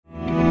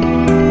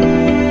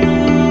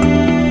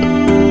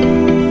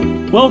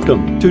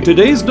Welcome to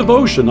today's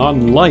devotion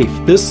on life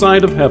this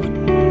side of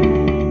heaven.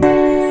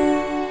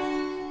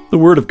 The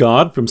Word of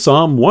God from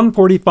Psalm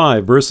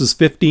 145, verses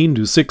 15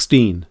 to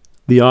 16.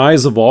 The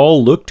eyes of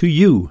all look to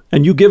you,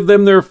 and you give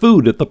them their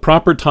food at the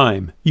proper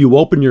time. You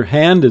open your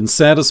hand and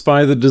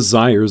satisfy the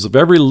desires of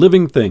every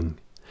living thing.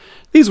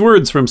 These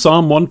words from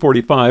Psalm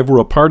 145 were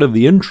a part of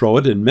the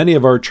introit in many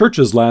of our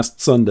churches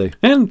last Sunday,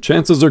 and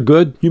chances are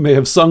good you may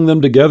have sung them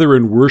together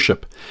in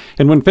worship.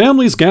 And when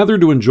families gather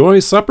to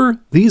enjoy supper,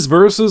 these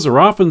verses are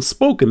often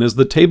spoken as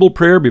the table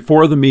prayer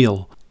before the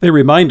meal. They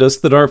remind us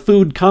that our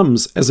food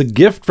comes as a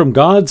gift from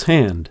God's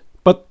hand,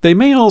 but they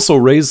may also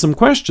raise some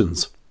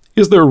questions.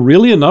 Is there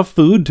really enough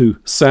food to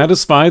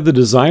satisfy the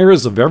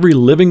desires of every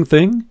living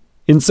thing?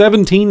 In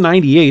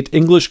 1798,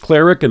 English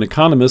cleric and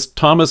economist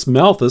Thomas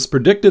Malthus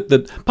predicted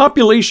that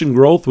population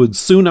growth would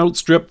soon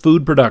outstrip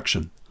food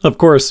production. Of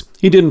course,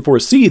 he didn't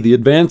foresee the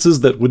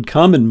advances that would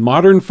come in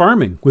modern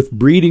farming with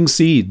breeding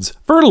seeds,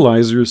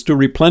 fertilizers to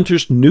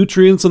replenish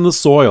nutrients in the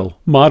soil,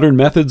 modern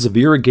methods of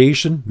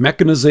irrigation,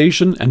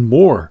 mechanization, and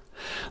more.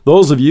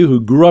 Those of you who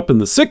grew up in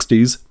the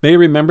 60s may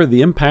remember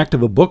the impact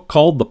of a book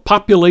called The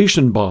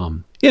Population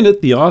Bomb. In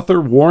it, the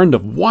author warned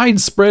of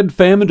widespread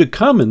famine to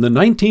come in the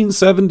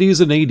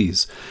 1970s and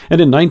 80s, and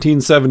in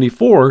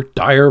 1974,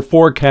 dire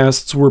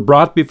forecasts were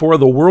brought before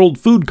the World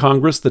Food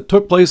Congress that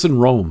took place in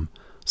Rome.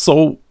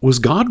 So, was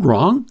God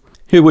wrong?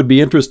 It would be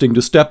interesting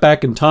to step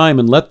back in time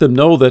and let them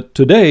know that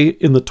today,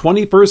 in the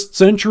 21st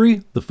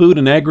century, the Food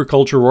and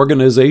Agriculture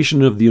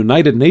Organization of the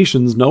United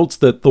Nations notes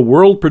that the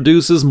world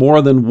produces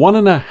more than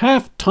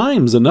 1.5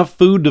 times enough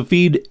food to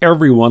feed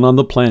everyone on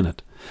the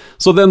planet.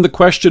 So then the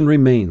question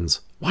remains,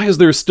 why is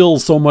there still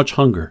so much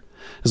hunger?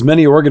 As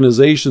many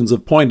organizations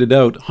have pointed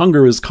out,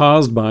 hunger is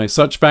caused by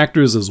such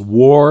factors as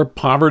war,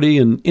 poverty,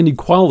 and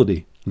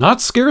inequality,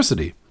 not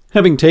scarcity.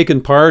 Having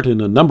taken part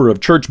in a number of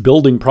church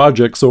building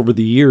projects over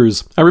the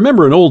years, I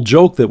remember an old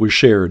joke that was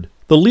shared.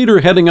 The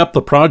leader heading up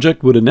the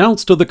project would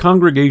announce to the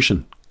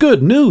congregation,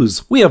 "Good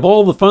news! We have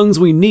all the funds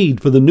we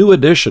need for the new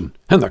addition."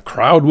 And the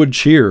crowd would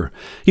cheer.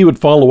 He would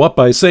follow up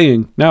by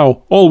saying,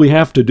 "Now, all we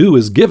have to do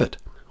is give it."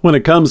 When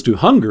it comes to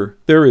hunger,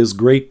 there is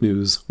great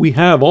news. We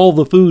have all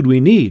the food we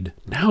need.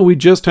 Now we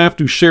just have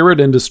to share it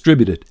and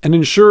distribute it, and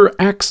ensure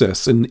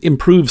access and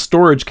improve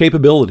storage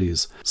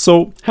capabilities.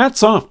 So,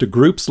 hats off to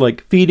groups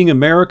like Feeding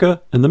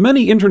America and the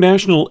many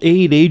international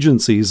aid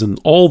agencies and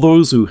all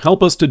those who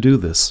help us to do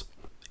this.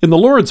 In the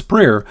Lord's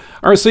Prayer,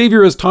 our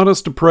Savior has taught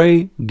us to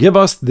pray, "Give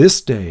us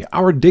this day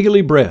our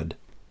daily bread."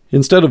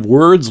 Instead of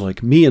words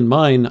like me and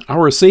mine,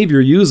 our Savior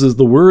uses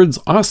the words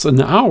us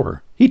and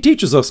our. He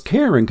teaches us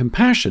care and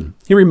compassion.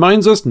 He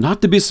reminds us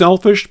not to be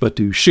selfish, but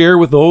to share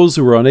with those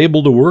who are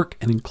unable to work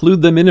and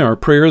include them in our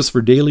prayers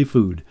for daily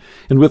food.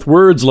 And with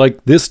words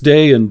like this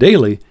day and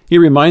daily, he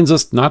reminds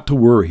us not to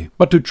worry,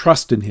 but to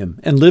trust in him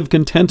and live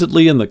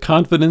contentedly in the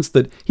confidence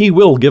that he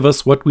will give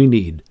us what we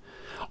need.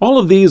 All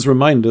of these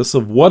remind us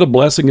of what a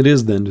blessing it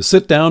is then to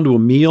sit down to a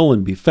meal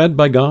and be fed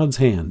by God's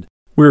hand.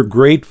 We're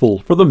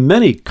grateful for the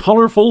many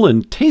colorful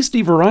and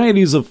tasty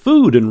varieties of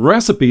food and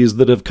recipes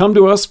that have come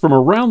to us from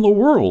around the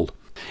world.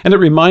 And it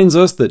reminds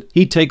us that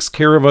he takes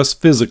care of us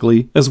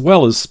physically as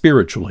well as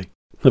spiritually.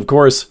 Of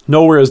course,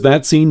 nowhere is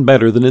that seen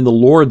better than in the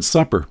Lord's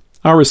Supper.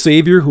 Our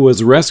Savior, who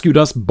has rescued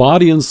us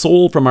body and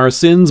soul from our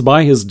sins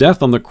by his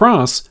death on the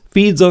cross,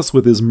 feeds us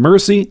with his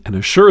mercy and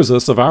assures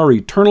us of our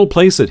eternal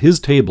place at his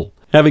table.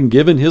 Having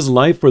given his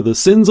life for the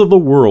sins of the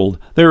world,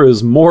 there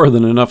is more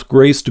than enough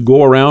grace to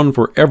go around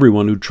for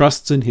everyone who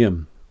trusts in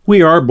him.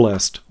 We are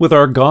blessed with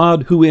our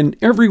God who in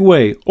every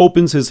way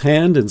opens his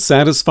hand and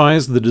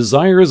satisfies the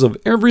desires of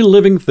every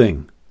living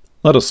thing.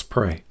 Let us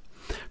pray.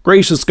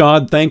 Gracious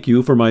God, thank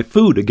you for my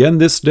food again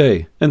this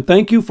day, and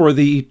thank you for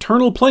the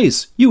eternal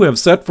place you have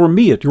set for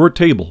me at your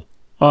table.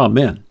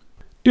 Amen.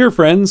 Dear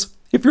friends,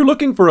 if you're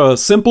looking for a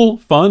simple,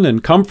 fun,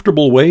 and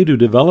comfortable way to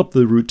develop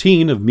the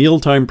routine of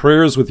mealtime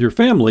prayers with your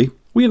family,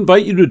 we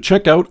invite you to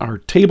check out our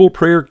Table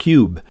Prayer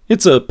Cube.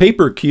 It's a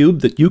paper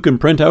cube that you can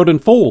print out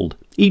and fold.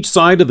 Each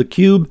side of the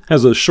cube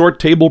has a short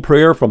table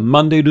prayer from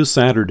Monday to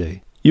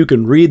Saturday. You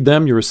can read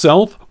them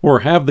yourself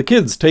or have the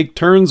kids take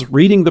turns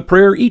reading the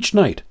prayer each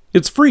night.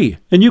 It's free,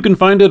 and you can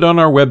find it on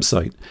our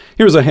website.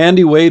 Here's a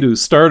handy way to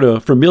start a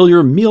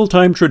familiar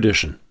mealtime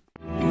tradition.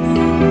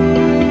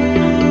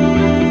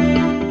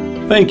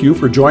 Thank you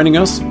for joining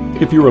us.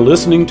 If you are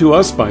listening to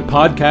us by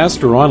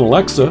podcast or on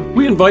Alexa,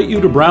 we invite you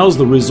to browse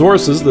the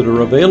resources that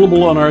are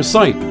available on our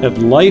site at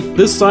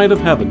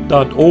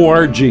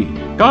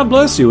lifethissideofheaven.org. God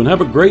bless you and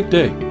have a great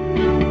day.